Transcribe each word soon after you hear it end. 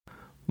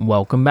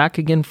Welcome back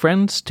again,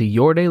 friends, to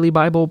Your Daily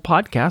Bible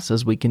Podcast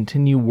as we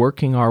continue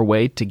working our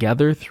way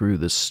together through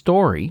the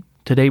story.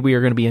 Today we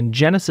are going to be in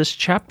Genesis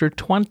chapter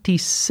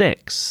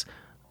 26,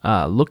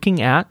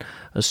 looking at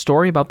a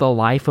story about the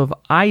life of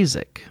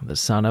Isaac, the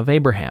son of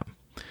Abraham.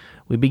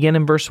 We begin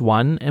in verse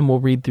 1 and we'll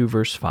read through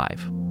verse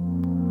 5.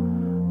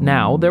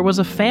 Now there was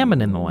a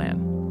famine in the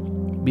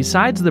land,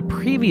 besides the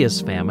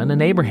previous famine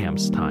in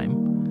Abraham's time,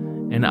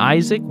 and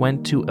Isaac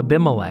went to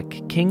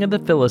Abimelech, king of the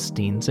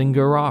Philistines in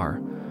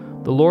Gerar.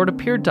 The Lord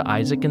appeared to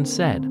Isaac and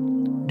said,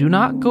 "Do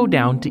not go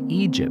down to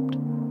Egypt.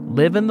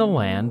 Live in the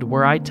land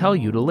where I tell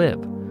you to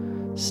live.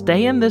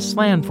 Stay in this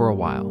land for a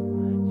while,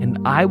 and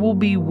I will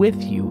be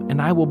with you, and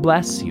I will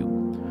bless you.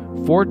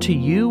 For to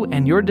you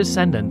and your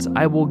descendants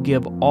I will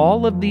give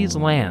all of these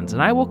lands,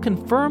 and I will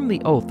confirm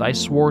the oath I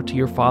swore to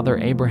your father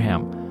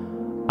Abraham.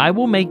 I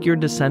will make your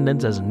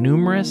descendants as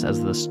numerous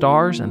as the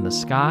stars in the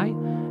sky,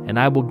 and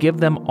I will give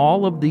them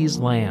all of these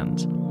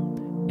lands.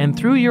 And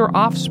through your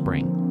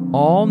offspring,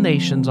 all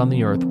nations on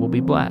the earth will be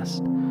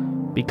blessed.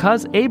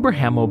 Because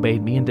Abraham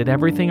obeyed me and did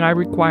everything I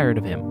required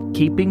of him,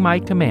 keeping my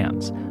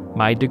commands,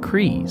 my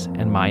decrees,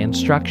 and my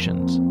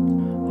instructions."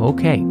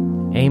 Okay,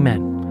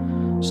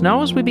 amen. So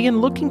now as we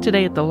begin looking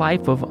today at the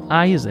life of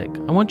Isaac,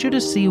 I want you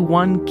to see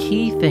one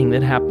key thing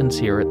that happens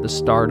here at the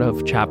start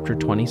of chapter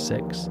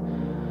 26.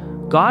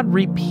 God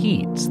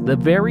repeats the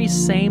very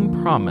same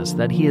promise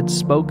that he had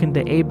spoken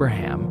to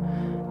Abraham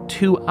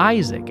to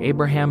Isaac,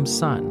 Abraham's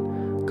son.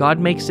 God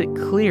makes it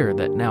clear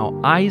that now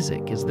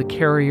Isaac is the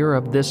carrier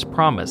of this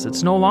promise.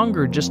 It's no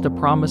longer just a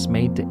promise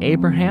made to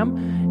Abraham.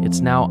 It's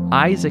now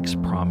Isaac's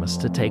promise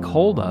to take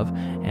hold of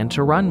and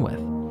to run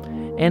with.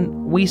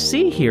 And we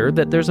see here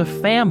that there's a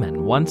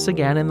famine once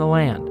again in the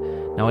land.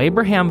 Now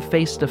Abraham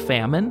faced a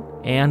famine,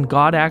 and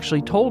God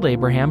actually told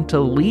Abraham to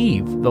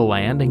leave the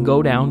land and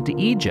go down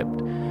to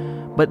Egypt.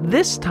 But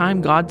this time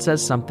God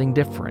says something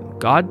different.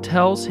 God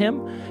tells him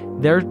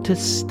they're to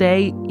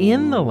stay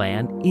in the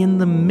land in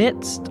the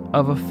midst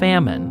of a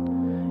famine,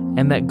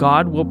 and that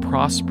God will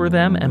prosper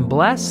them and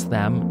bless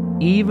them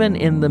even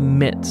in the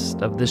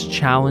midst of this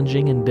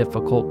challenging and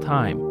difficult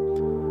time.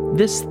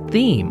 This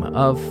theme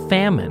of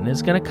famine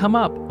is going to come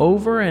up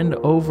over and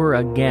over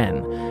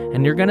again,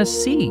 and you're going to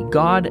see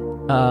God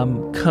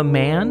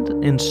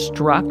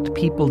instruct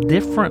people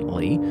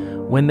differently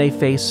when they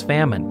face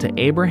famine. To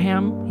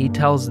Abraham, he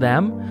tells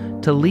them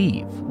to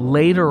leave.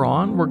 Later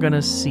on, we're going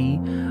to see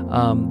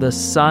the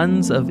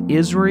sons of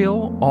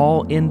Israel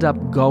all end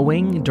up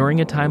going during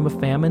a time of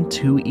famine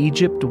to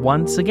Egypt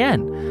once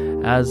again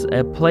as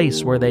a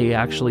place where they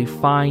actually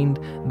find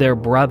their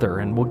brother,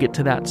 and we'll get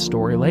to that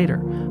story later.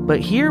 But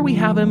here we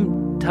have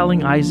him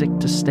telling Isaac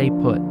to stay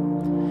put.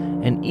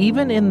 And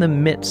even in the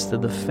midst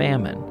of the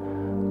famine,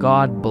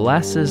 God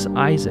blesses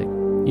Isaac.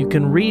 You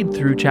can read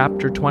through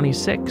chapter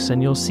 26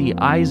 and you'll see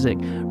Isaac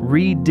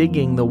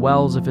redigging the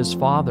wells of his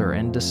father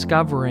and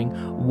discovering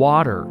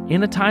water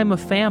in a time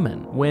of famine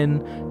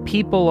when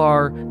people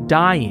are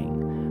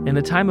dying, in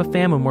a time of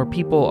famine where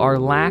people are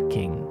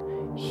lacking.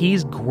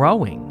 He's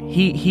growing.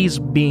 He's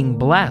being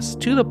blessed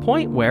to the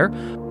point where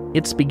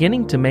it's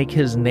beginning to make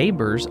his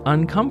neighbors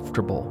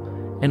uncomfortable.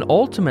 And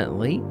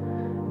ultimately,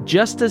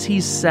 just as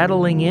he's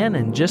settling in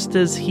and just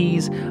as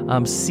he's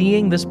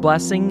seeing this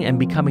blessing and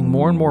becoming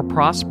more and more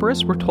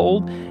prosperous, we're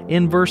told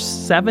in verse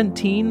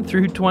 17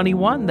 through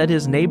 21 that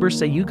his neighbors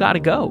say, "You got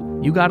to go.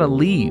 You got to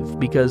leave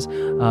because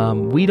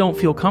we don't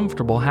feel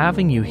comfortable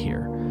having you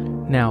here."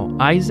 Now,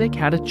 Isaac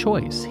had a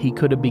choice. He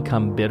could have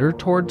become bitter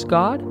towards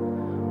God,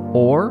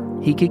 or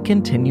he could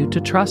continue to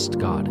trust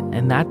God.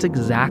 And that's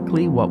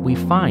exactly what we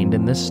find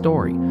in this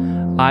story.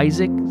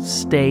 Isaac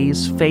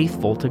stays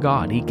faithful to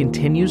God. He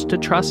continues to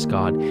trust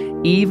God,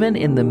 even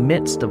in the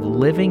midst of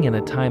living in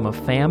a time of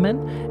famine,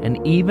 and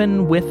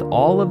even with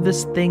all of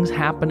these things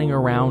happening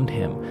around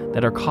him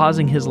that are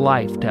causing his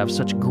life to have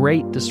such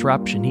great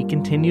disruption. He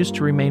continues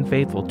to remain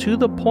faithful to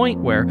the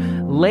point where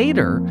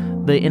later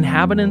the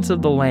inhabitants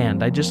of the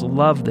land, I just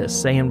love this,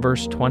 say in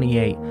verse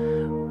 28,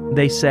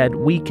 they said,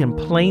 "We can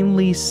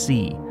plainly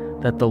see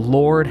that the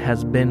Lord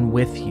has been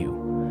with you."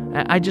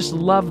 I just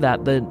love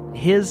that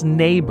his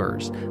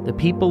neighbors, the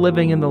people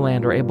living in the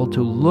land, are able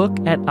to look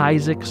at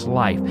Isaac's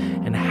life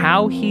and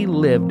how he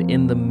lived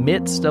in the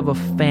midst of a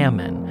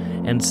famine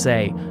and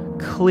say,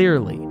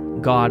 clearly,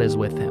 God is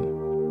with him.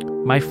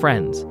 My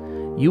friends,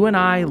 you and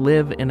I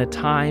live in a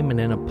time and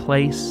in a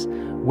place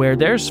where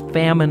there's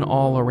famine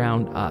all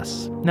around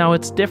us. Now,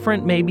 it's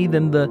different maybe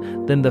than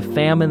the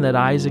famine that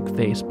Isaac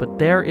faced, but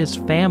there is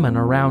famine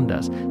around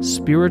us,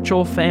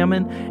 spiritual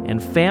famine and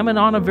famine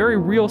on a very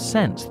real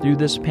sense through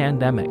this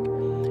pandemic.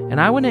 And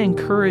I want to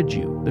encourage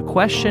you. The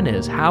question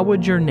is, how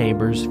would your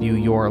neighbors view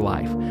your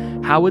life?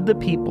 How would the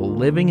people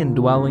living and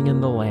dwelling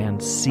in the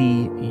land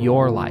see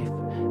your life?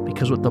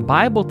 Because what the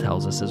Bible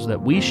tells us is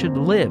that we should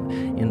live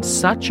in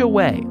such a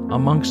way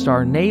amongst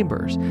our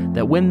neighbors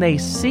that when they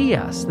see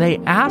us, they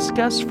ask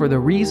us for the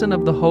reason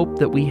of the hope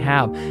that we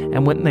have.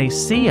 And when they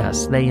see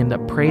us, they end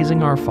up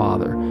praising our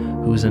Father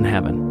who's in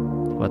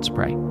heaven. Let's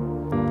pray.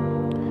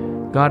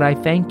 God, I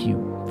thank you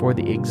for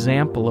the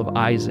example of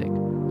Isaac,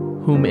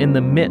 whom in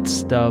the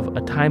midst of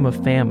a time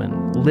of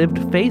famine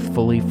lived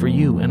faithfully for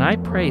you. And I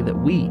pray that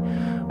we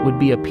would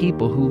be a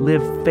people who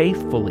live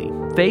faithfully,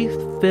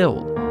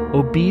 faith-filled,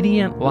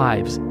 obedient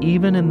lives,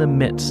 even in the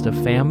midst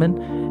of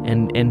famine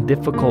and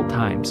difficult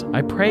times.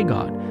 I pray,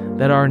 God,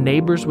 that our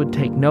neighbors would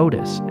take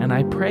notice, and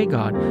I pray,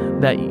 God,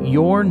 that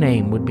your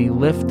name would be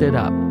lifted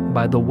up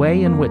by the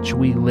way in which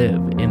we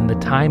live in the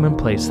time and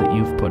place that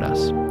you've put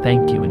us.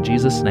 Thank you. In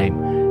Jesus'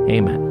 name,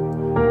 amen.